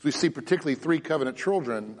We see particularly 3 covenant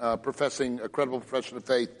children professing a credible profession of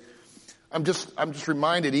faith. I'm just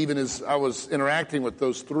reminded, even as I was interacting with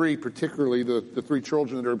those 3, particularly the 3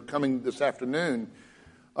 children that are coming this afternoon,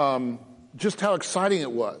 just how exciting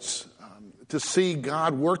it was to see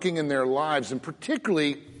God working in their lives. And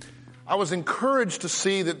particularly, I was encouraged to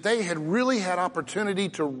see that they had really had opportunity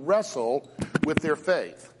to wrestle with their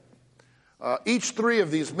faith. Each 3 of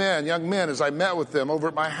these men, young men, as I met with them over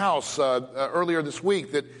at my house earlier this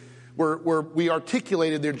week, that we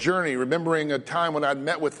articulated their journey, remembering a time when I'd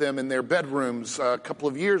met with them in their bedrooms a couple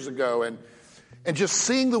of years ago, and just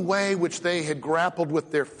seeing the way which they had grappled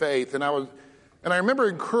with their faith. And I remember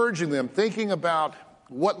encouraging them, thinking about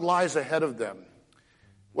what lies ahead of them,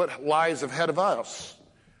 what lies ahead of us,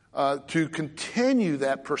 to continue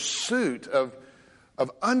that pursuit of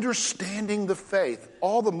understanding the faith,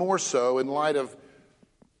 all the more so in light of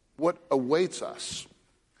what awaits us.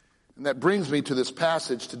 And that brings me to this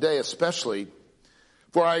passage today especially,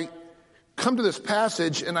 for I come to this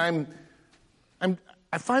passage and I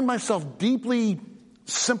find myself deeply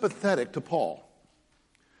sympathetic to Paul.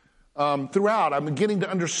 Throughout, I'm beginning to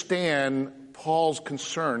understand Paul's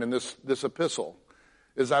concern in this epistle.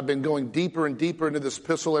 As I've been going deeper and deeper into this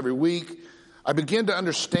epistle every week, I begin to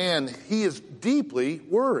understand he is deeply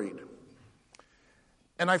worried.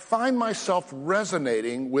 And I find myself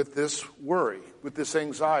resonating with this worry, with this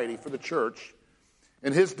anxiety for the church.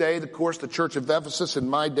 In his day, of course, the church of Ephesus. In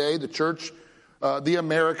my day, the church, the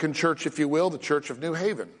American church, if you will, the church of New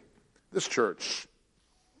Haven. This church.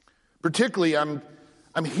 Particularly,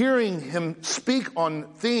 I'm hearing him speak on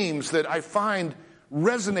themes that I find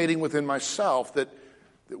resonating within myself that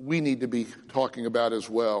we need to be talking about as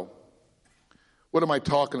well. What am I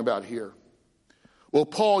talking about here? Well,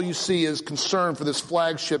 Paul, you see, is concerned for this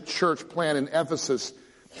flagship church plant in Ephesus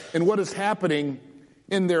and what is happening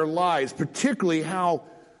in their lives, particularly how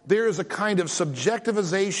there is a kind of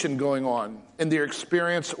subjectivization going on in their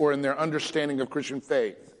experience or in their understanding of Christian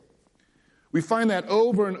faith. We find that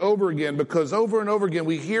over and over again because over and over again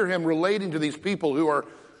we hear him relating to these people who are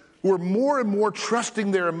more and more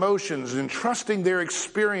trusting their emotions and trusting their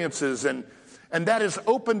experiences, and that has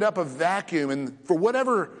opened up a vacuum. And for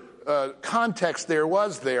whatever context there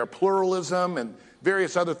was there, pluralism and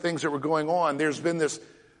various other things that were going on, there's been this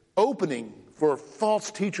opening for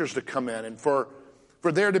false teachers to come in and for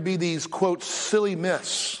there to be these, quote, silly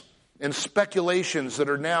myths and speculations that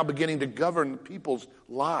are now beginning to govern people's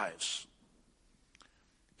lives.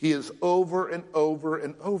 He is over and over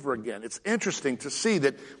and over again. It's interesting to see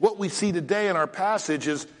that what we see today in our passage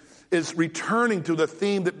is returning to the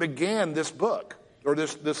theme that began this book or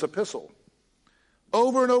this epistle.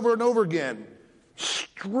 Over and over and over again,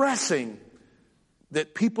 stressing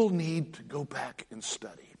that people need to go back and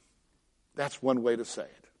study. That's one way to say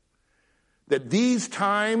it. That these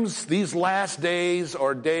times, these last days,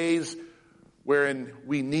 are days wherein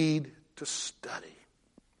we need to study.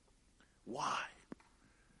 Why?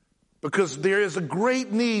 Because there is a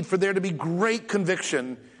great need for there to be great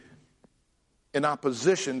conviction in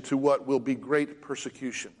opposition to what will be great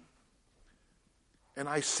persecution. And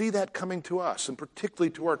I see that coming to us, and particularly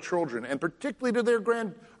to our children, and particularly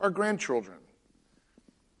to our grandchildren.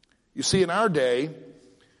 You see, in our day,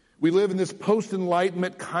 we live in this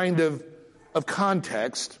post-Enlightenment kind of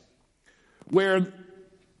context where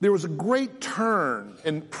there was a great turn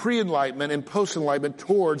in pre-Enlightenment and post-Enlightenment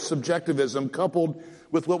towards subjectivism, coupled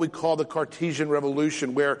with what we call the Cartesian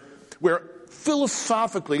revolution, where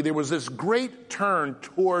philosophically there was this great turn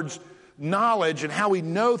towards knowledge and how we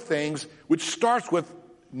know things, which starts with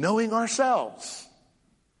knowing ourselves.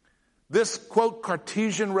 This, quote,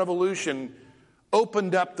 Cartesian revolution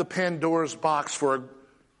opened up the Pandora's box for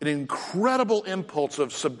an incredible impulse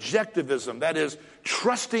of subjectivism, that is,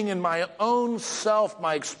 trusting in my own self,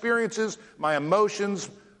 my experiences, my emotions,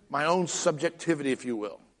 my own subjectivity, if you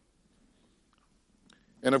will.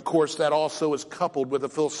 And of course, that also is coupled with a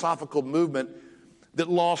philosophical movement that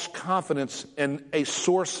lost confidence in a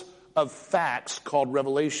source of facts called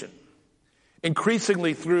revelation.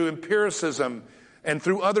 Increasingly through empiricism and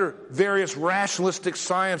through other various rationalistic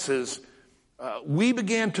sciences, we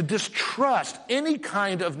began to distrust any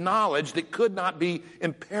kind of knowledge that could not be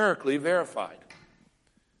empirically verified.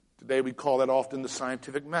 Today we call that often the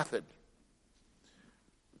scientific method.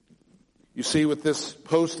 You see, with this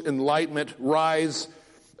post-Enlightenment rise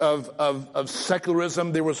of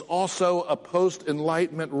secularism, there was also a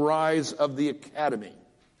post-Enlightenment rise of the academy.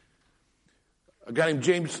 A guy named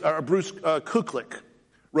Bruce Kuklick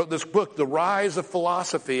wrote this book, The Rise of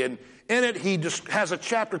Philosophy, and in it he just has a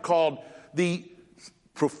chapter called The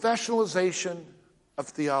Professionalization of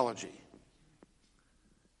Theology.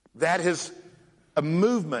 That has a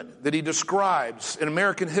movement that he describes in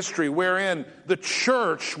American history wherein the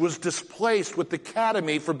church was displaced with the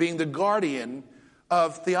academy for being the guardian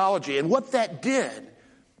of theology. And what that did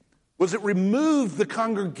was it removed the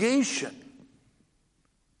congregation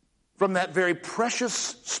from that very precious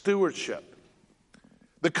stewardship.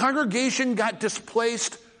 The congregation got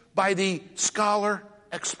displaced by the scholar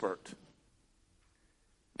expert.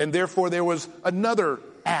 And therefore there was another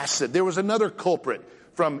acid, there was another culprit,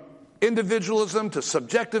 from individualism to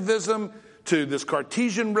subjectivism to this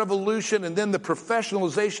Cartesian revolution, and then the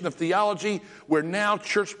professionalization of theology, where now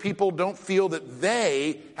church people don't feel that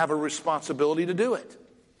they have a responsibility to do it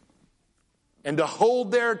and to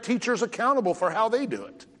hold their teachers accountable for how they do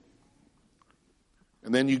it.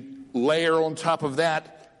 And then you layer on top of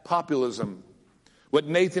that populism, what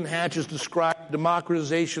Nathan Hatch has described,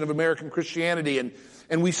 democratization of American Christianity,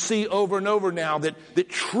 and we see over and over now that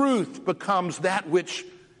truth becomes that which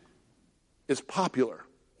is popular,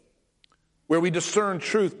 where we discern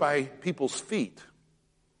truth by people's feet.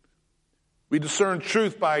 We discern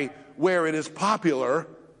truth by where it is popular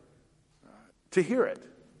to hear it.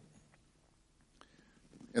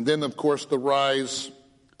 And then, of course, the rise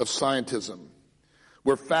of scientism,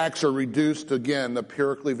 where facts are reduced to, again,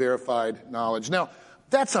 empirically verified knowledge. Now,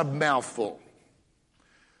 that's a mouthful.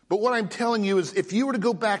 But what I'm telling you is, if you were to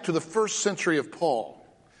go back to the first century of Paul,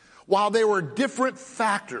 while there were different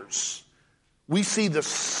factors, we see the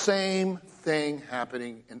same thing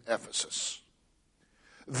happening in Ephesus.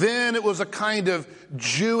 Then it was a kind of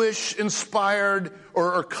Jewish-inspired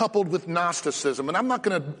or coupled with Gnosticism. And I'm not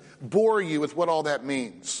going to bore you with what all that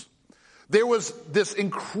means. There was this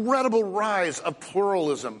incredible rise of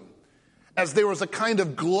pluralism as there was a kind of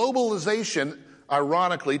globalization,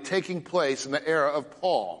 ironically, taking place in the era of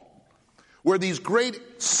Paul, where these great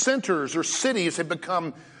centers or cities had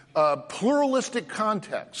become a pluralistic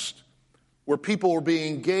context where people were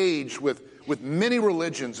being engaged with many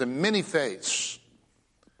religions and many faiths.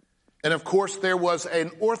 And of course, there was an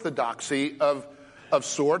orthodoxy of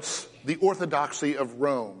sorts, the orthodoxy of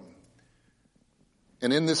Rome.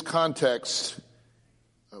 And in this context,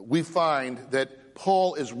 we find that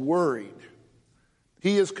Paul is worried.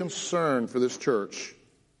 He is concerned for this church.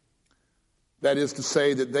 That is to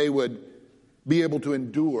say, that they would be able to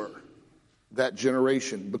endure that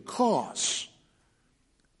generation, because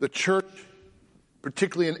the church,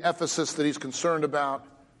 particularly in Ephesus that he's concerned about,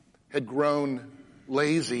 had grown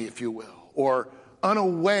lazy, if you will, or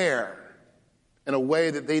unaware in a way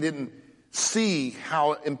that they didn't see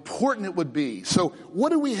how important it would be. So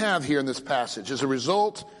what do we have here in this passage? As a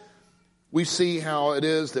result, we see how it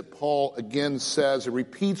is that Paul again says, and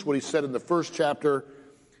repeats what he said in the first chapter,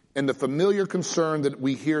 and the familiar concern that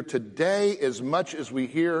we hear today as much as we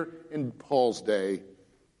hear in Paul's day.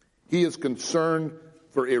 He is concerned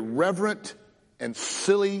for irreverent and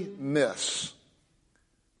silly myths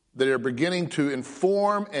that are beginning to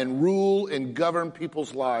inform and rule and govern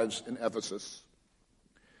people's lives in Ephesus.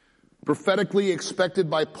 Prophetically expected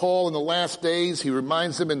by Paul in the last days, he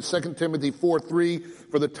reminds them in 2 Timothy 4:3,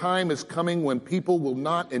 for the time is coming when people will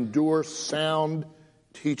not endure sound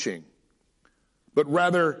teaching, but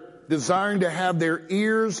rather, desiring to have their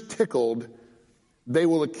ears tickled, they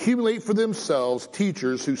will accumulate for themselves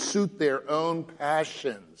teachers who suit their own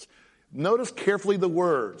passions. Notice carefully the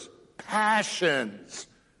words, passions,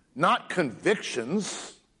 not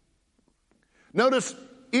convictions. Notice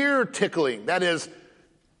ear tickling, that is,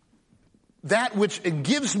 that which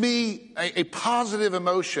gives me a positive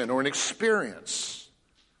emotion or an experience,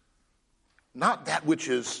 not that which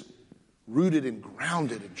is rooted and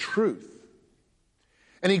grounded in truth.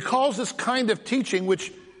 And he calls this kind of teaching,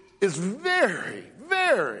 which is very,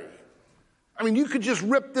 very, you could just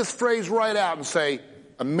rip this phrase right out and say,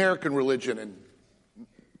 American religion in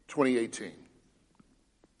 2018.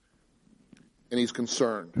 And he's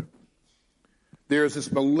concerned. There is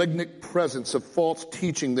this malignant presence of false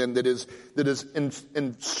teaching then that is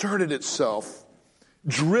inserted itself,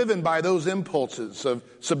 driven by those impulses of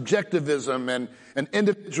subjectivism and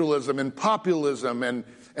individualism and populism and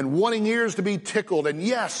wanting ears to be tickled. And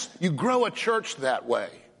yes, you grow a church that way.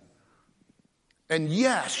 And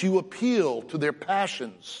yes, you appeal to their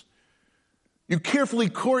passions. You carefully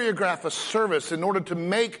choreograph a service in order to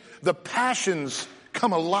make the passions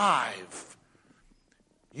come alive.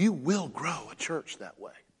 You will grow a church that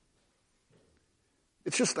way.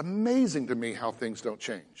 It's just amazing to me how things don't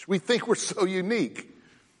change. We think we're so unique.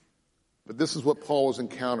 But this is what Paul is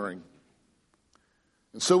encountering.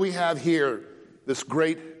 And so we have here this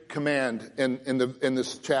great command in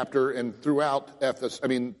this chapter and throughout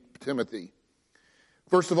Timothy.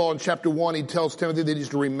 First of all, in chapter 1, he tells Timothy that he's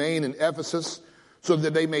to remain in Ephesus so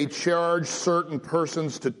that they may charge certain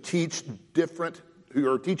persons to teach who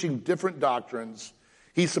are teaching different doctrines.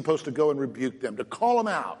 He's supposed to go and rebuke them, to call them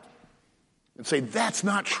out and say, that's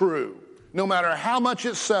not true. No matter how much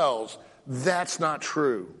it sells, that's not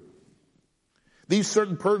true. These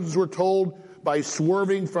certain persons were told, by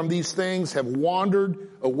swerving from these things, have wandered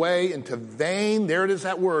away into vain, there it is,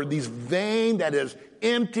 that word, these vain, that is,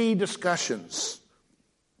 empty discussions.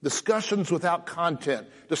 Discussions without content.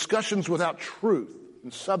 Discussions without truth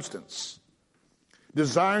and substance.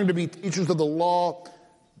 Desiring to be teachers of the law,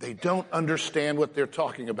 they don't understand what they're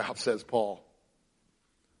talking about, says Paul.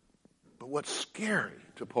 But what's scary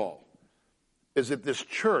to Paul is that this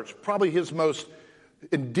church, probably his most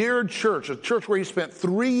endeared church, a church where he spent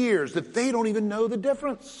 3 years, that they don't even know the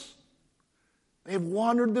difference. They have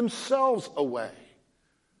wandered themselves away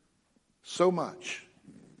so much.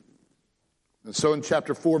 And so in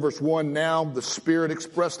chapter 4, verse 1, now the Spirit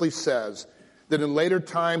expressly says that in later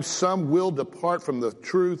times some will depart from the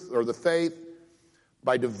truth or the faith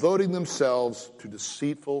by devoting themselves to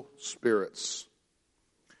deceitful spirits.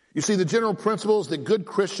 You see, the general principle is that good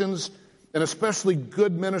Christians, and especially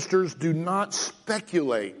good ministers, do not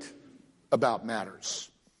speculate about matters.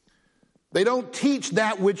 They don't teach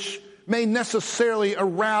that which may necessarily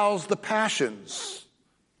arouse the passions.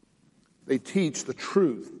 They teach the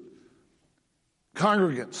truth.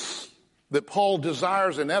 Congregants that Paul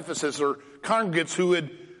desires in Ephesus are congregants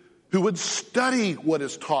who would study what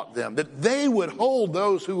is taught them, that they would hold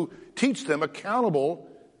those who teach them accountable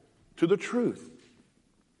to the truth.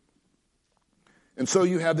 And so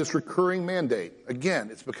you have this recurring mandate. Again,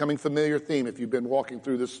 it's becoming a familiar theme if you've been walking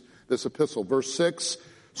through this epistle. Verse 6,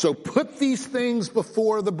 so put these things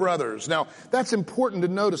before the brothers. Now, that's important to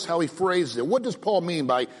notice how he phrases it. What does Paul mean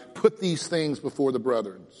by put these things before the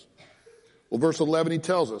brothers? Well, verse 11, he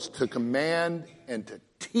tells us to command and to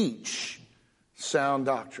teach sound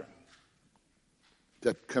doctrine.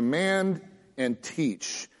 To command and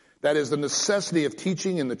teach. That is the necessity of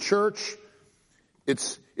teaching in the church.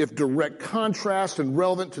 It's if direct contrast and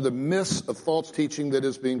relevant to the myths of false teaching that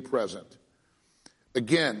is being present.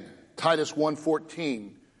 Again, Titus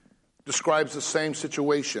 1:14 describes the same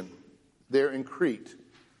situation there in Crete.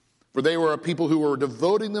 For they were a people who were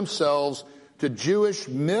devoting themselves to Jewish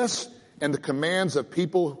myths and the commands of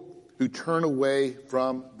people who turn away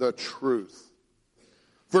from the truth.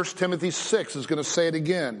 1 Timothy 6 is going to say it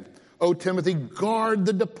again. O Timothy, guard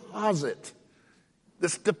the deposit.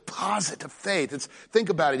 This deposit of faith. Think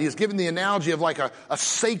about it. He's given the analogy of like a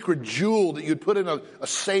sacred jewel that you'd put in a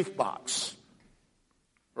safe box.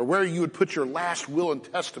 Or where you would put your last will and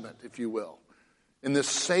testament, if you will. In this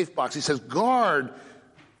safe box. He says, guard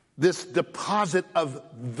this deposit of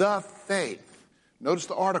the faith. Notice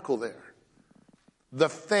the article there. The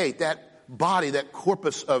faith, that body, that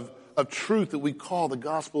corpus of truth that we call the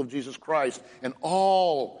gospel of Jesus Christ, and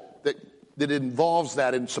all that involves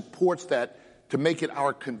that and supports that, to make it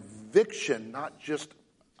our conviction, not just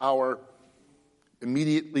our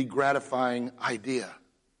immediately gratifying idea.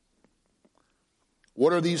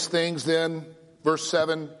 What are these things then? Verse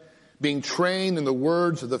 7, being trained in the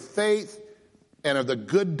words of the faith and of the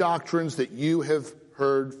good doctrines that you have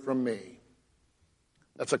heard from me.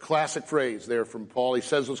 That's a classic phrase there from Paul. He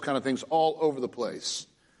says those kind of things all over the place.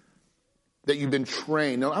 That you've been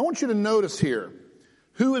trained. Now, I want you to notice here,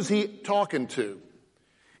 who is he talking to?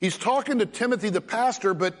 He's talking to Timothy the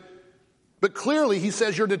pastor, but clearly he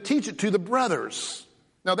says you're to teach it to the brothers.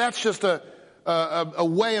 Now that's just a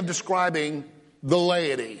way of describing the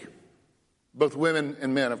laity, both women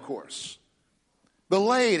and men, of course. The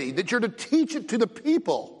laity, that you're to teach it to the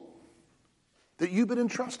people that you've been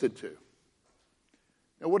entrusted to.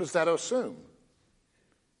 Now what does that assume?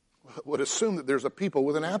 It would assume that there's a people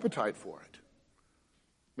with an appetite for it.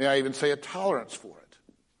 May I even say a tolerance for it.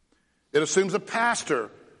 It assumes a pastor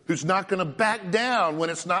who's not going to back down when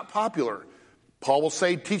it's not popular. Paul will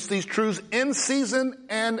say, teach these truths in season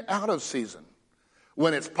and out of season.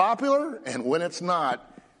 When it's popular and when it's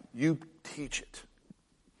not, you teach it.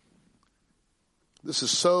 This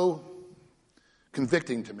is so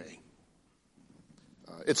convicting to me.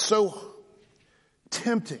 It's so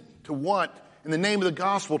tempting to want, in the name of the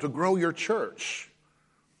gospel, to grow your church.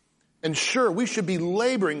 And sure, we should be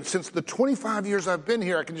laboring. Since the 25 years I've been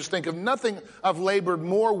here, I can just think of nothing I've labored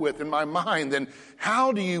more with in my mind than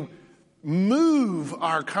how do you move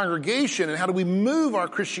our congregation and how do we move our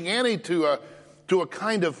Christianity to a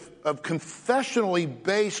kind of confessionally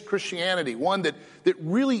based Christianity, one that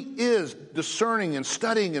really is discerning and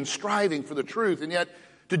studying and striving for the truth, and yet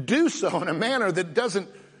to do so in a manner that doesn't,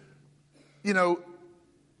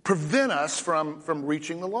 prevent us from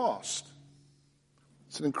reaching the lost.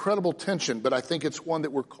 It's an incredible tension, but I think it's one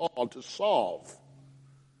that we're called to solve.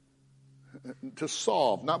 To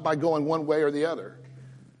solve, not by going one way or the other.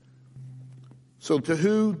 So to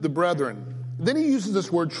who? The brethren. Then he uses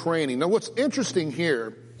this word training. Now what's interesting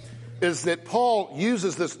here is that Paul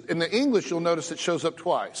uses this, in the English you'll notice it shows up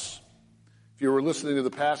twice, if you were listening to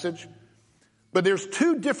the passage. But there's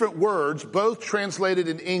two different words, both translated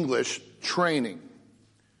in English, training.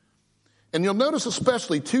 And you'll notice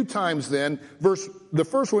especially two times then, the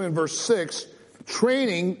first one in verse 6,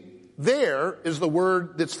 training there is the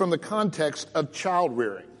word that's from the context of child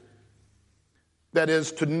rearing. That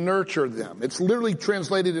is, to nurture them. It's literally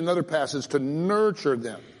translated in other passages, to nurture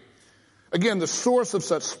them. Again, the source of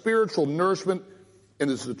such spiritual nourishment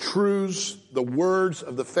is the truths, the words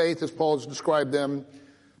of the faith, as Paul has described them.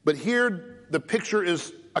 But here, the picture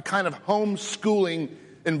is a kind of homeschooling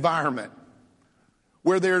environment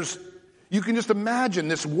where you can just imagine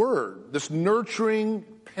this word, this nurturing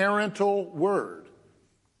parental word,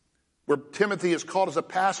 where Timothy is called as a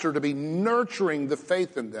pastor to be nurturing the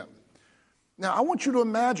faith in them. Now, I want you to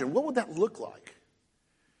imagine, what would that look like?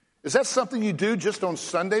 Is that something you do just on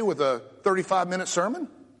Sunday with a 35-minute sermon?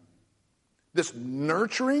 This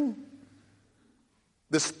nurturing,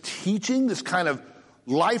 this teaching, this kind of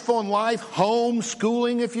life-on-life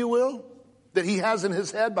homeschooling, if you will, that he has in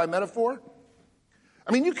his head by metaphor?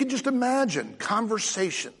 I mean, you can just imagine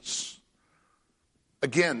conversations.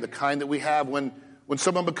 Again, the kind that we have when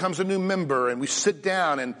someone becomes a new member and we sit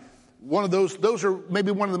down, and one of those are maybe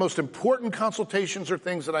one of the most important consultations or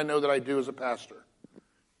things that I know that I do as a pastor.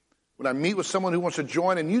 When I meet with someone who wants to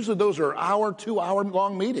join, and usually those are 2-hour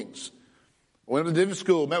long meetings. I went to the divinity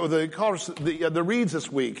school, met with the Reeds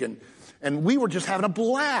this week, and we were just having a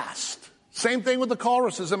blast. Same thing with the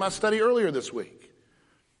choruses in my study earlier this week.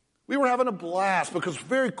 We were having a blast because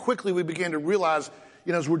very quickly we began to realize,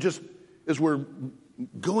 as we're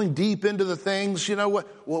going deep into the things,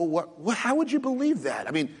 how would you believe that?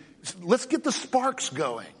 I mean, let's get the sparks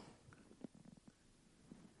going.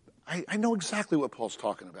 I know exactly what Paul's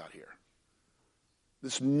talking about here.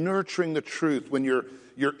 This nurturing the truth when you're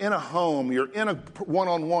in a home, you're in a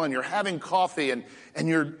one-on-one, you're having coffee, and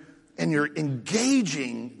you're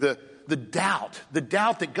engaging the doubt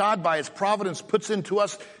that God by his providence puts into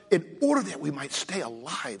us in order that we might stay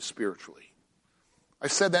alive spiritually. I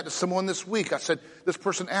said that to someone this week. I said, this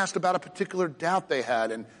person asked about a particular doubt they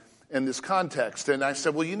had in this context. And I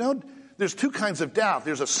said, well, there's two kinds of doubt.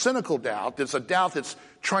 There's a cynical doubt. There's a doubt that's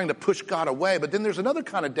trying to push God away. But then there's another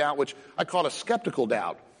kind of doubt, which I call a skeptical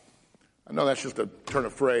doubt. I know that's just a turn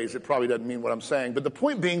of phrase. It probably doesn't mean what I'm saying. But the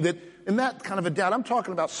point being that in that kind of a doubt, I'm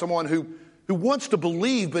talking about someone who wants to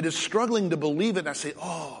believe but is struggling to believe it. And I say,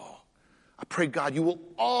 I pray, God, you will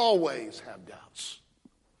always have doubts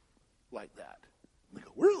like that. And they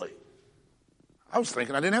go, really? I was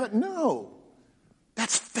thinking I didn't have it. No.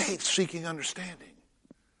 That's faith seeking understanding.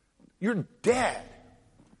 You're dead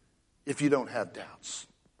if you don't have doubts.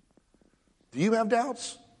 Do you have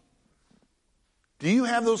doubts? Do you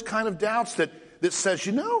have those kind of doubts that says,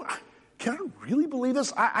 can I really believe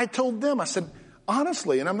this? I told them, I said,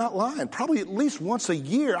 honestly, and I'm not lying, probably at least once a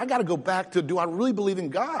year, I got to go back to, do I really believe in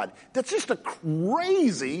God? That's just a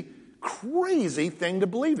crazy, crazy thing to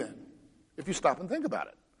believe in, if you stop and think about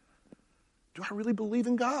it. Do I really believe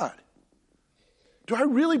in God? Do I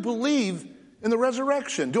really believe in the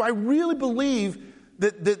resurrection? Do I really believe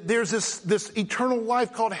that there's this eternal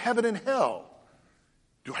life called heaven and hell?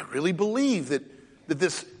 Do I really believe that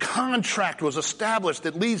this contract was established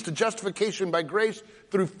that leads to justification by grace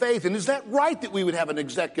through faith? And is that right that we would have an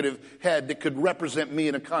executive head that could represent me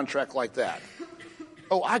in a contract like that?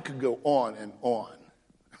 I could go on and on.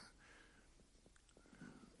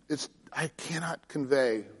 I cannot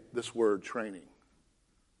convey this word training.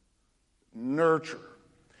 Nurture.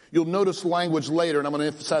 You'll notice language later, and I'm going to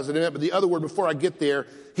emphasize it in a minute, but the other word before I get there,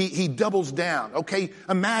 he doubles down. Okay,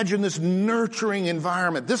 imagine this nurturing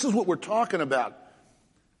environment. This is what we're talking about.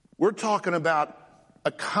 We're talking about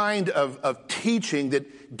a kind of teaching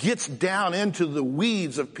that gets down into the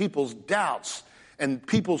weeds of people's doubts and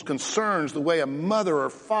people's concerns, the way a mother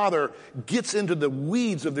or father gets into the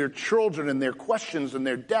weeds of their children and their questions and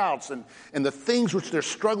their doubts and the things which they're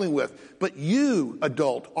struggling with. But you,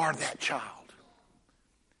 adult, are that child.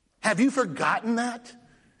 Have you forgotten that?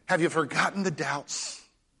 Have you forgotten the doubts?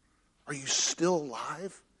 Are you still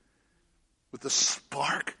alive with the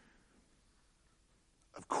spark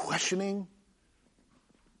of questioning?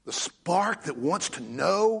 The spark that wants to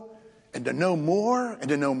know and to know more and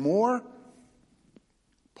to know more?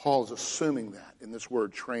 Paul is assuming that in this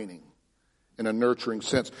word training in a nurturing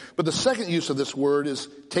sense. But the second use of this word is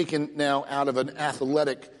taken now out of an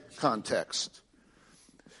athletic context.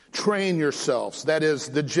 Train yourselves. That is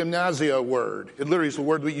the gymnasia word. It literally is the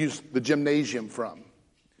word we use the gymnasium from.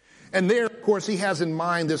 And there, of course, he has in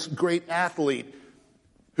mind this great athlete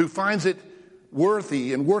who finds it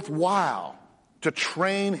worthy and worthwhile to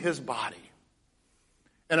train his body.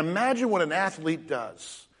 And imagine what an athlete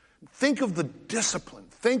does. Think of the discipline.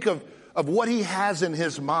 Think of what he has in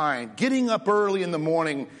his mind. Getting up early in the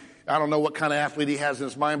morning. I don't know what kind of athlete he has in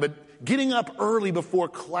his mind, but getting up early before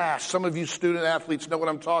class. Some of you student athletes know what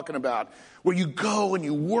I'm talking about. Where you go and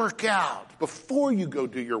you work out before you go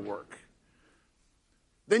do your work.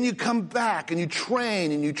 Then you come back and you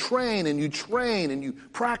train and you train and you train and you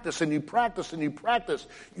practice and you practice and you practice.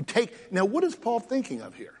 Now what is Paul thinking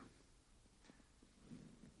of here?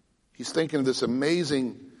 He's thinking of this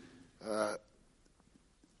amazing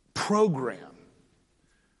program.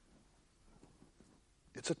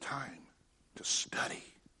 It's a time to study,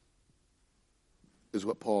 is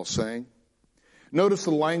what Paul's saying. Notice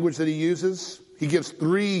the language that he uses. He gives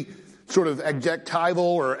three sort of adjectival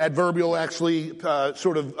or adverbial, actually,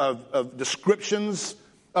 sort of descriptions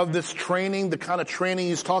of this training, the kind of training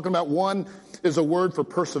he's talking about. One is a word for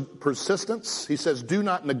persistence. He says, do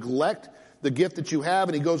not neglect the gift that you have.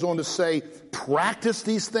 And he goes on to say, practice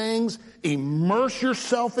these things, immerse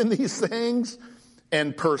yourself in these things,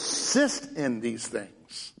 and persist in these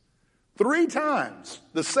things. 3 times,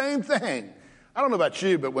 the same thing. I don't know about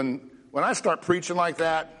you, but when I start preaching like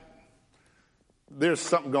that, there's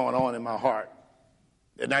something going on in my heart.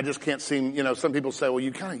 And I just can't seem, some people say, well,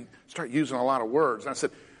 you kind of start using a lot of words. And I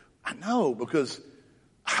said, I know, because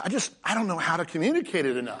I don't know how to communicate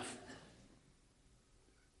it enough.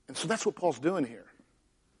 And so that's what Paul's doing here.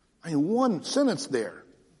 I mean, one sentence there.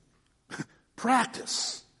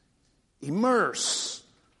 Practice, immerse,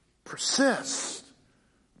 persist.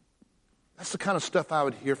 That's the kind of stuff I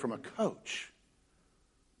would hear from a coach.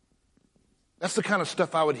 That's the kind of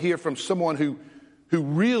stuff I would hear from someone who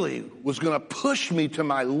really was going to push me to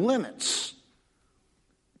my limits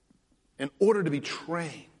in order to be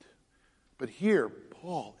trained. But here,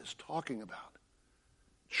 Paul is talking about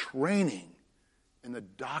training in the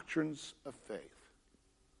doctrines of faith.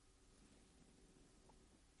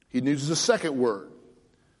 He uses a second word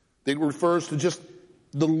that refers to just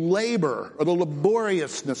the labor or the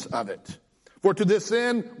laboriousness of it. For to this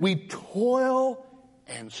end, we toil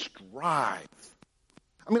and strive.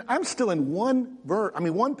 I mean, I'm still in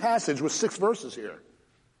one passage with 6 verses here.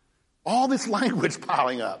 All this language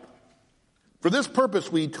piling up. For this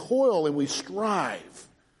purpose, we toil and we strive.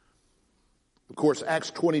 Of course,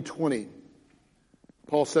 Acts 20:20,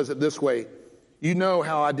 Paul says it this way, you know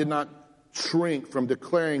how I did not shrink from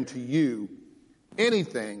declaring to you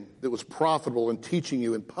anything that was profitable in teaching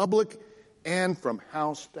you in public and from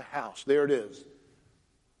house to house. There it is.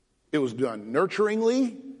 It was done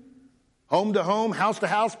nurturingly, home to home, house to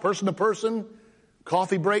house, person to person,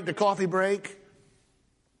 coffee break to coffee break.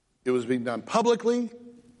 It was being done publicly,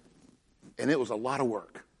 and it was a lot of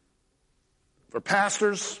work. For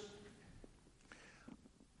pastors,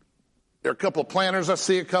 there are a couple of planners. I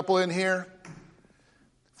see a couple in here.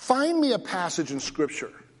 Find me a passage in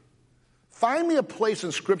Scripture. Find me a place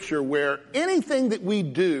in Scripture where anything that we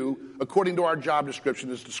do according to our job description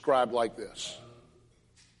is described like this.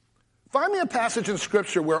 Find me a passage in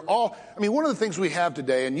Scripture where one of the things we have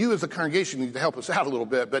today, and you as a congregation need to help us out a little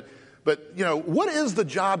bit, but what is the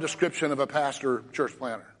job description of a pastor, church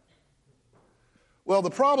planter? Well, the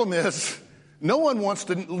problem is no one wants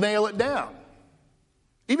to nail it down.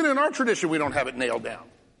 Even in our tradition, we don't have it nailed down.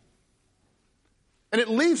 And it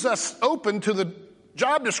leaves us open to the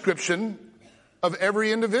job description of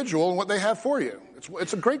every individual and what they have for you.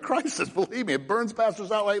 It's a great crisis, believe me. It burns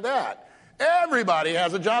pastors out like that. Everybody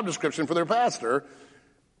has a job description for their pastor.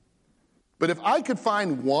 But if I could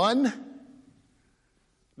find one,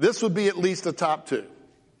 this would be at least the top 2.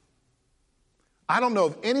 I don't know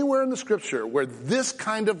of anywhere in the Scripture where this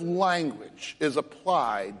kind of language is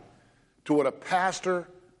applied to what a pastor,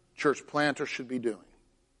 church planter should be doing.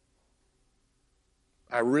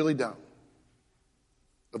 I really don't.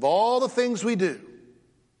 Of all the things we do,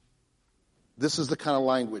 this is the kind of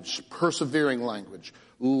language, persevering language,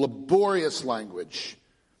 laborious language.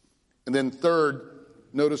 And then third,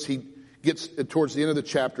 notice he gets towards the end of the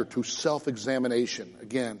chapter to self-examination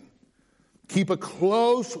again. Keep a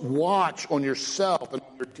close watch on yourself and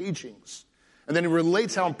on your teachings. And then he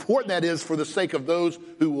relates how important that is for the sake of those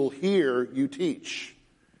who will hear you teach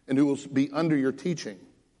and who will be under your teaching.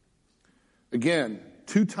 Again,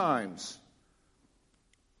 2 times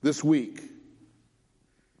this week,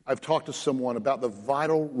 I've talked to someone about the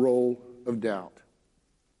vital role of doubt.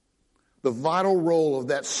 The vital role of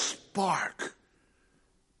that spark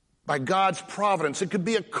by God's providence. It could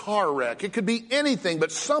be a car wreck. It could be anything,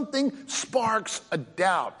 but something sparks a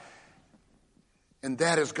doubt. And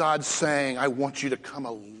that is God saying, I want you to come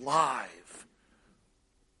alive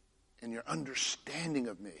in your understanding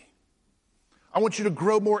of me. I want you to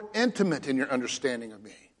grow more intimate in your understanding of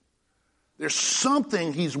me. There's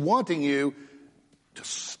something he's wanting you to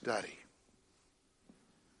study.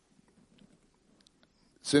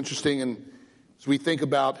 It's interesting, and as we think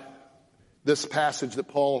about this passage that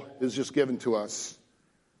Paul has just given to us,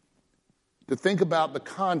 to think about the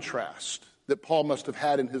contrast that Paul must have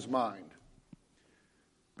had in his mind.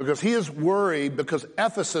 Because he is worried because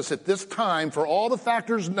Ephesus at this time, for all the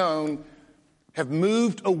factors known, have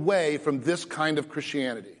moved away from this kind of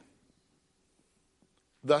Christianity.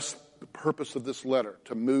 Thus, the purpose of this letter,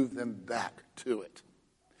 to move them back to it.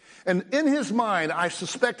 And in his mind, I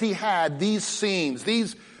suspect he had these scenes,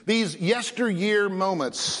 these yesteryear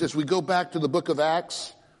moments as we go back to the book of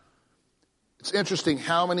Acts. It's interesting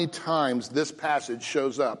how many times this passage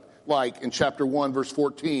shows up, like in chapter 1, verse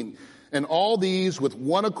 14. And all these with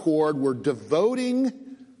one accord were devoting,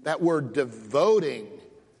 that word devoting.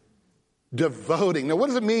 Now, what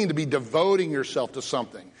does it mean to be devoting yourself to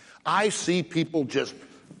something? I see people just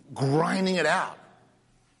grinding it out.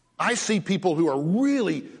 I see people who are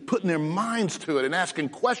really putting their minds to it and asking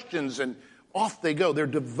questions, and off they go. They're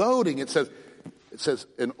devoting. It says,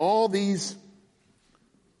 and all these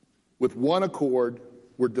with one accord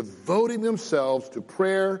were devoting themselves to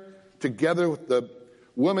prayer together with the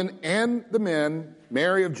women and the men,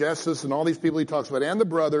 Mary of Jessus and all these people he talks about, and the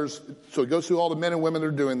brothers. So he goes through all the men and women that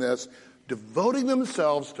are doing this, devoting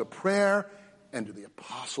themselves to prayer and to the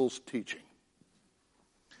apostles' teaching.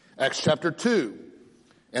 Acts chapter 2,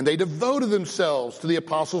 and they devoted themselves to the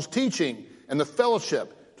apostles' teaching and the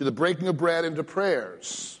fellowship, to the breaking of bread and to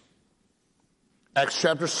prayers. Acts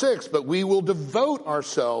chapter 6, but we will devote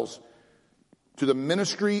ourselves to the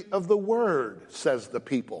ministry of the word, says the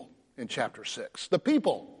people in chapter 6. The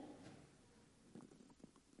people.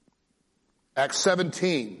 Acts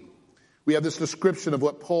 17, we have this description of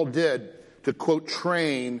what Paul did to, quote,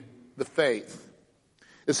 train the faith.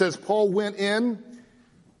 It says Paul went in,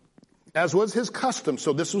 as was his custom,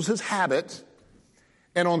 so this was his habit,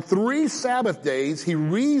 and on 3 Sabbath days he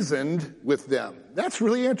reasoned with them. That's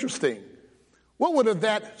really interesting. What would have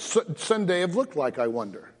that Sunday have looked like, I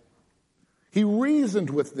wonder? He reasoned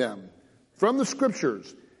with them from the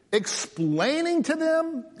scriptures, explaining to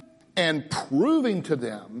them and proving to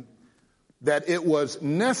them that it was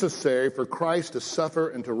necessary for Christ to suffer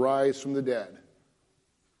and to rise from the dead.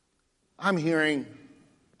 I'm hearing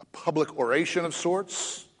a public oration of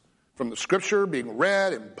sorts from the scripture being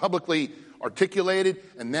read and publicly articulated,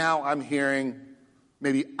 and now I'm hearing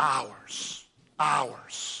maybe hours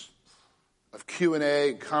of Q&A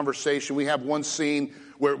and conversation. We have one scene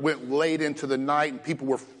where it went late into the night and people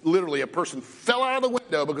were literally, a person fell out of the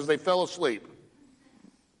window because they fell asleep.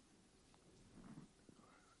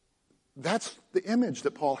 That's the image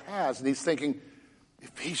that Paul has, and he's thinking,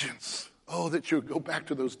 Ephesians, oh, that you would go back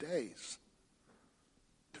to those days,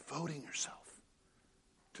 devoting yourself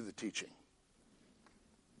to the teaching.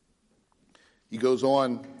 He goes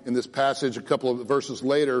on in this passage a couple of verses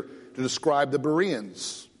later to describe the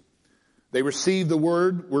Bereans. They received the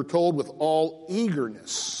word, we're told, with all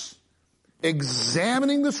eagerness,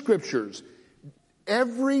 examining the scriptures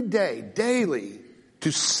every day, daily,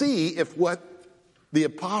 to see if what the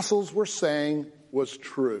apostles were saying was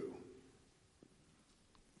true.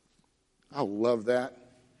 I love that.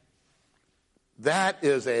 That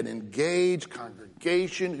is an engaged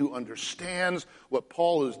congregation who understands what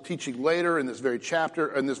Paul is teaching later in this very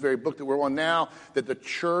chapter, in this very book that we're on now, that the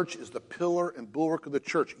church is the pillar and bulwark of the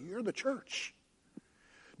church. You're the church.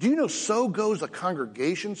 Do you know so goes a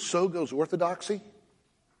congregation, so goes orthodoxy?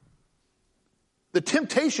 The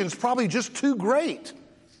temptation is probably just too great.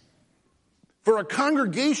 For a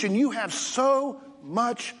congregation, you have so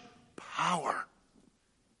much power.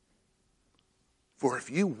 For if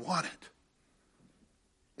you want it,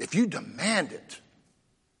 if you demand it,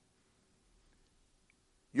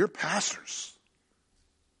 your pastors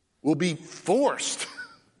will be forced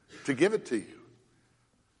to give it to you,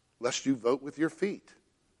 lest you vote with your feet.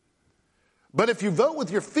 But if you vote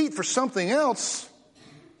with your feet for something else,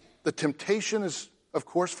 the temptation is, of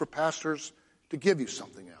course, for pastors to give you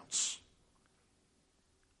something else.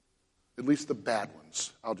 At least the bad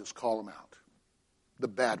ones. I'll just call them out. The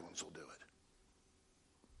bad ones will do it.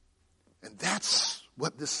 And that's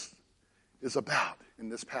what this is about in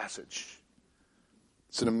this passage.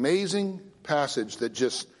 It's an amazing passage that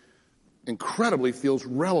just incredibly feels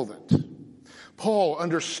relevant. Paul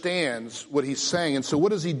understands what he's saying, and so what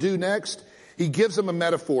does he do next? he gives them a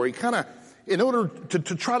metaphor. He kind of, in order to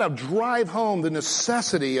try to drive home the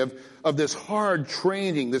necessity of this hard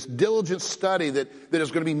training, this diligent study that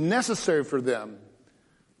is going to be necessary for them.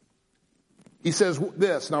 He says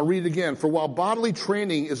this, and I'll read it again. For while bodily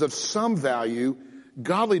training is of some value,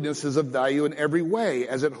 godliness is of value in every way,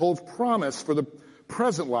 as it holds promise for the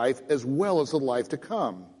present life as well as the life to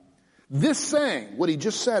come. This saying, what he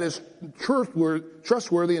just said, is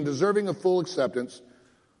trustworthy and deserving of full acceptance,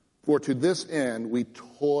 for to this end we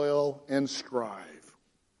toil and strive.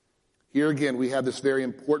 Here again we have this very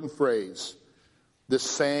important phrase. This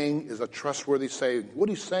saying is a trustworthy saying. What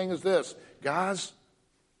he's saying is this, guys,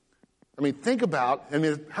 think about,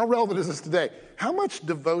 how relevant is this today? How much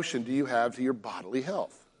devotion do you have to your bodily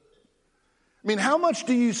health? How much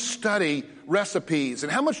do you study recipes?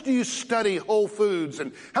 And how much do you study whole foods?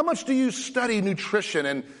 And how much do you study nutrition?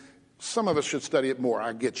 And some of us should study it more,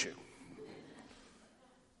 I get you.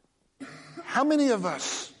 How many of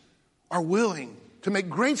us are willing to make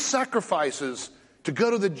great sacrifices to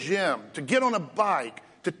go to the gym, to get on a bike,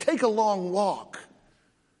 to take a long walk?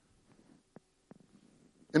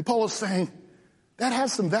 And Paul is saying that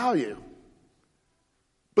has some value.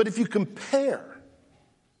 But if you compare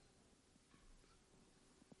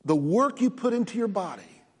the work you put into your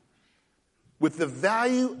body with the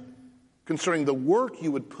value concerning the work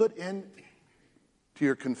you would put into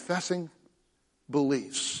your confessing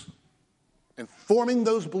beliefs and forming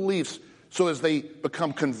those beliefs so as they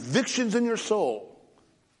become convictions in your soul,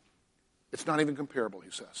 it's not even comparable, he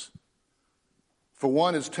says. For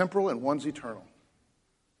one is temporal and one's eternal.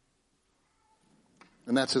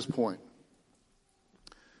 And that's his point.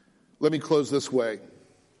 Let me close this way.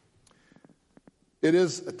 It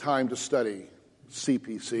is a time to study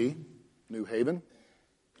CPC, New Haven.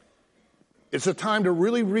 It's a time to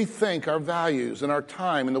really rethink our values and our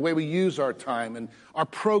time and the way we use our time and our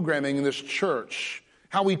programming in this church,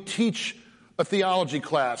 how we teach a theology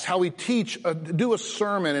class, how we do a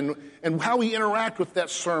sermon and how we interact with that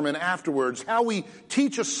sermon afterwards, how we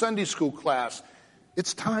teach a Sunday school class.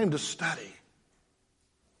 It's time to study.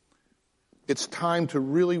 It's time to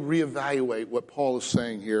really reevaluate what Paul is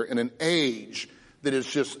saying here in an age that is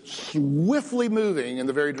just swiftly moving in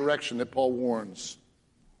the very direction that Paul warns.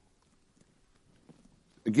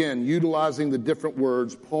 Again, utilizing the different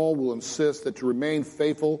words, Paul will insist that to remain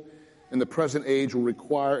faithful in the present age will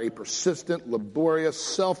require a persistent, laborious,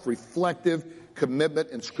 self-reflective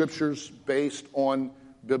commitment in scriptures based on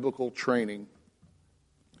biblical training.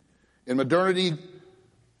 In modernity,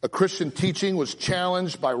 a Christian teaching was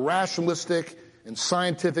challenged by rationalistic and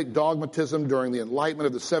scientific dogmatism during the Enlightenment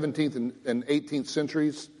of the 17th and 18th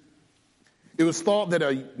centuries. It was thought that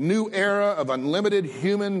a new era of unlimited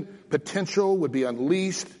human potential would be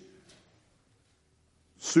unleashed.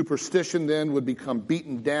 Superstition then would become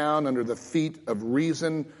beaten down under the feet of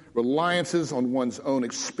reason. Reliances on one's own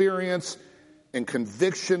experience and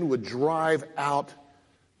conviction would drive out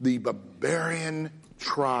the barbarian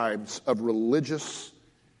tribes of religious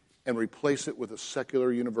and replace it with a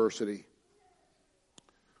secular university.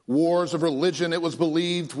 Wars of religion, it was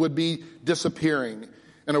believed, would be disappearing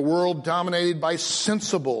in a world dominated by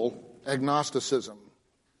sensible agnosticism.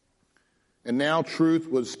 And now truth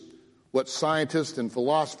was what scientists and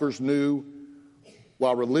philosophers knew,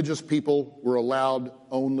 while religious people were allowed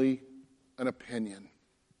only an opinion.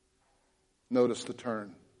 Notice the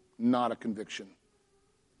turn, not a conviction.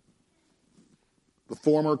 The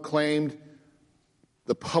former claimed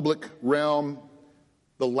the public realm,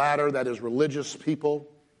 the latter, that is religious people,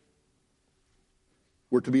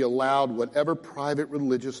 were to be allowed whatever private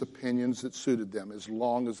religious opinions that suited them as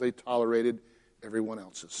long as they tolerated everyone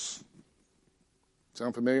else's.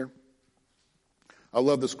 Sound familiar? I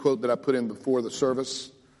love this quote that I put in before the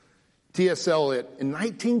service. T.S. Eliot in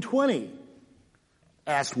 1920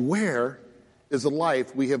 asked, "Where is the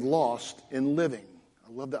life we have lost in living?"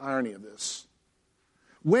 I love the irony of this.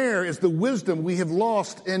 Where is the wisdom we have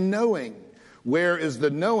lost in knowing? Where is the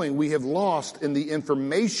knowing we have lost in the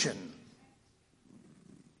information?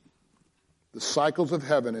 The cycles of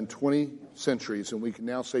heaven in 20 centuries, and we can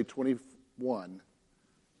now say 21,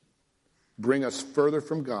 bring us further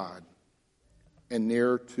from God and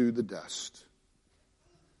nearer to the dust.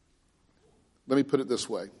 Let me put it this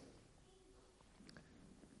way.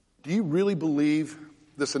 Do you really believe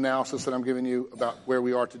this analysis that I'm giving you about where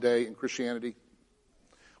we are today in Christianity?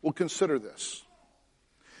 Well, consider this.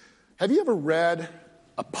 Have you ever read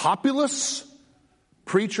a populist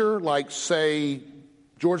preacher like, say,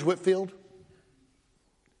 George Whitefield?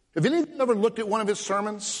 Have any of you ever looked at one of his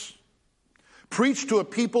sermons? Preached to a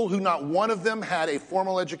people who not one of them had a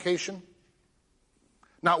formal education?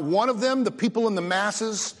 Not one of them, the people in the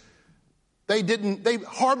masses,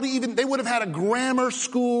 They would have had a grammar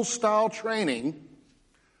school style training.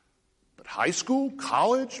 But high school,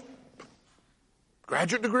 college,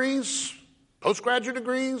 graduate degrees, postgraduate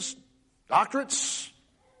degrees, doctorates,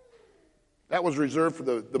 that was reserved for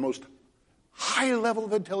the most high level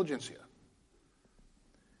of intelligentsia.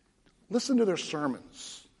 Listen to their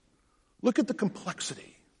sermons. Look at the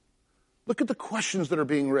complexity. Look at the questions that are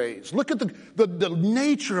being raised. Look at the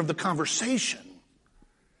nature of the conversation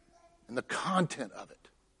and the content of it.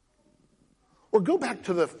 Or go back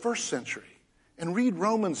to the first century and read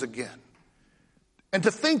Romans again. And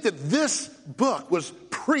to think that this book was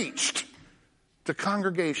preached to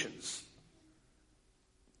congregations.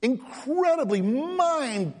 Incredibly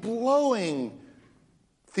mind-blowing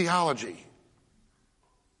theology.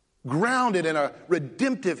 Grounded in a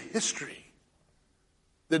redemptive history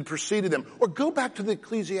that preceded them. Or go back to the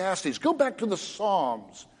Ecclesiastes. Go back to the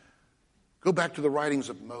Psalms. Go back to the writings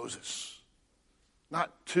of Moses.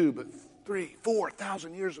 Not 2, but 3,000,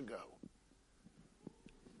 4,000 years ago.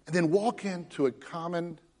 And then walk into a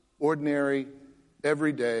common, ordinary,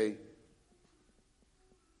 everyday,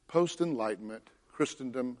 post-Enlightenment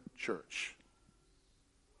Christendom church.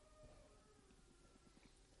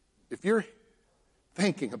 If you're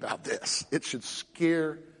thinking about this, it should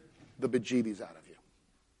scare the bejeebies out of you.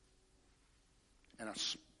 And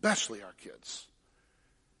especially our kids.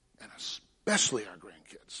 And especially our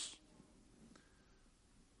grandkids.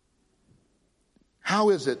 How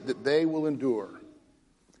is it that they will endure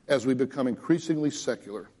as we become increasingly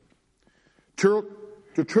secular?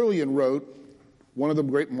 Tertullian wrote, one of the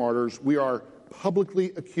great martyrs, we are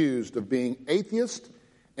publicly accused of being atheists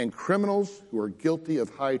and criminals who are guilty of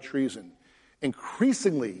high treason.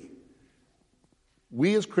 Increasingly,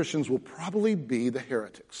 we as Christians will probably be the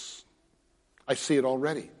heretics. I see it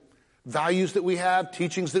already. Values that we have,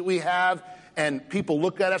 teachings that we have, and people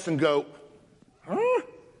look at us and go, huh?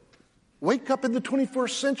 Wake up in the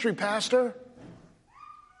 21st century, Pastor.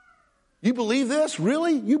 You believe this?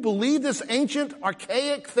 Really? You believe this ancient,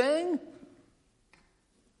 archaic thing?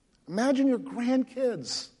 Imagine your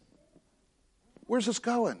grandkids. Where's this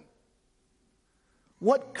going?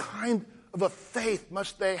 What kind of a faith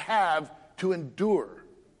must they have to endure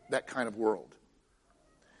that kind of world?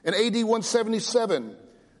 In AD 177,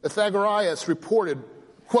 Pythagoras reported,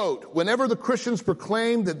 quote, whenever the Christians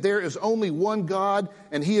proclaim that there is only one God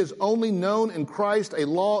and he is only known in Christ, a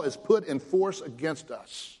law is put in force against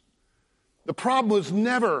us. The problem was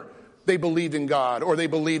never they believed in God or they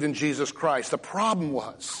believed in Jesus Christ. The problem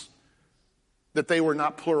was that they were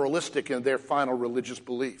not pluralistic in their final religious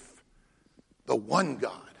belief. The one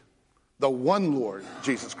God, the one Lord,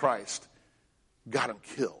 Jesus Christ, got them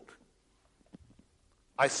killed.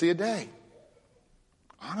 I see a day,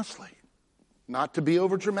 honestly, not to be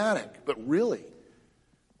overdramatic, but really,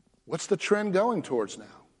 what's the trend going towards now?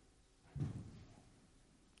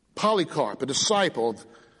 Polycarp, a disciple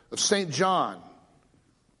of St. John,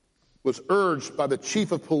 was urged by the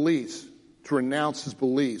chief of police to renounce his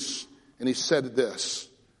beliefs. And he said this,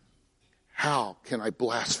 how can I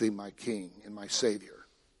blaspheme my King and my Savior?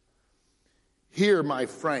 Hear my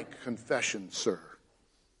frank confession, sir.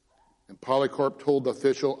 And Polycarp told the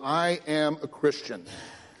official, I am a Christian.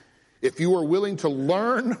 If you are willing to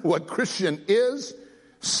learn what Christian is,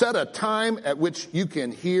 set a time at which you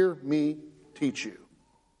can hear me teach you.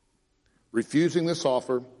 Refusing this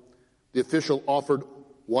offer, the official offered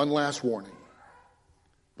one last warning.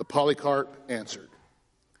 The Polycarp answered,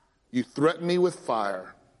 you threaten me with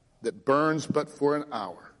fire that burns but for an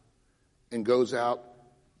hour and goes out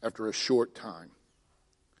after a short time.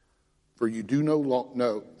 For you do not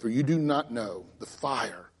know the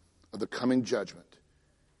fire of the coming judgment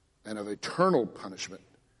and of eternal punishment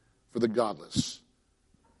for the godless.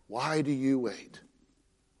 Why do you wait?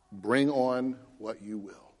 Bring on what you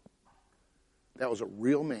will. That was a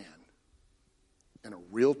real man in a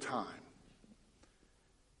real time.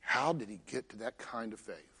 How did he get to that kind of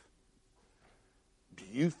faith? Do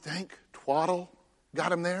you think twaddle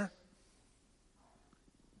got him there?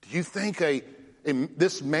 Do you think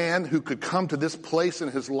this man who could come to this place in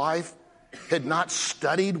his life had not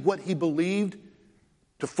studied what he believed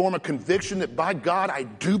to form a conviction that, by God, I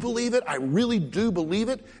do believe it, I really do believe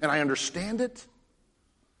it, and I understand it?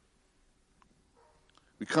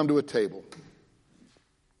 We come to a table.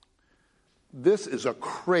 This is a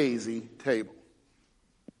crazy table.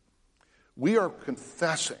 We are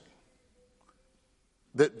confessing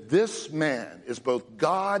that this man is both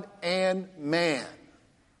God and man.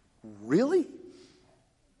 Really?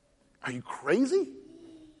 Are you crazy?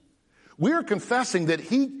 We are confessing that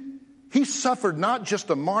he suffered not just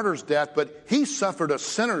a martyr's death, but he suffered a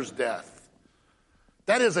sinner's death.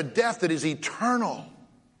 That is a death that is eternal.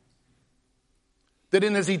 That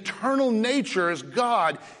in his eternal nature as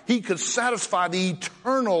God, he could satisfy the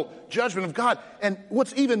eternal judgment of God. And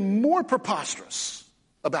what's even more preposterous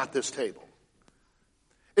about this table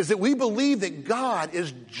is that we believe that God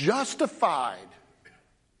is justified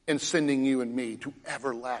in sending you and me to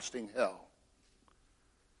everlasting hell.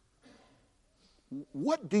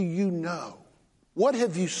 What do you know? What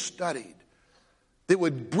have you studied that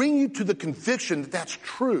would bring you to the conviction that that's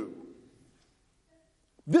true?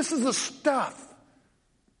 This is the stuff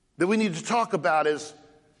that we need to talk about as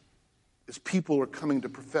people are coming to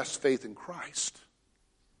profess faith in Christ.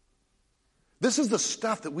 This is the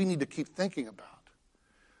stuff that we need to keep thinking about.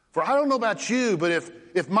 For I don't know about you, but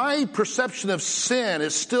if my perception of sin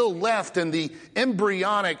is still left in the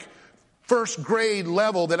embryonic first grade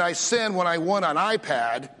level that I sin when I want an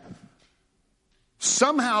iPad,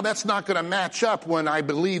 somehow that's not going to match up when I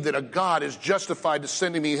believe that a God is justified to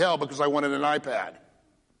sending me hell because I wanted an iPad.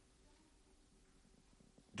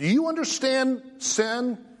 Do you understand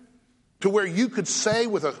sin to where you could say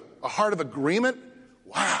with a heart of agreement,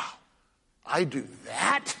 wow, I do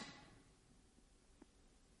that?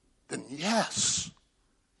 Then yes,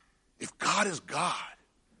 if God is God,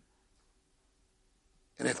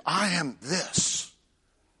 and if I am this,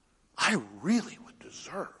 I really would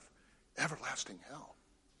deserve everlasting hell.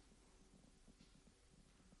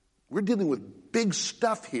 We're dealing with big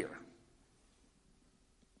stuff here.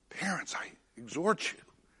 Parents, I exhort you.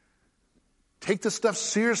 Take this stuff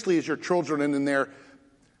seriously as your children and in their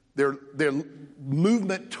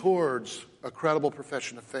movement towards a credible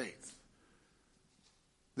profession of faith.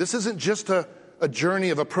 This isn't just a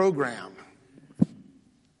journey of a program.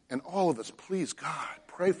 And all of us, please, God,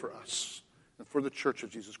 pray for us and for the Church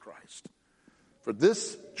of Jesus Christ. For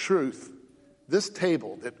this truth, this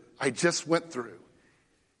table that I just went through,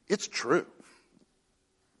 it's true.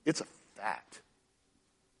 It's a fact.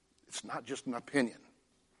 It's not just an opinion.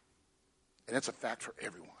 And it's a fact for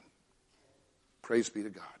everyone. Praise be to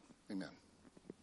God. Amen.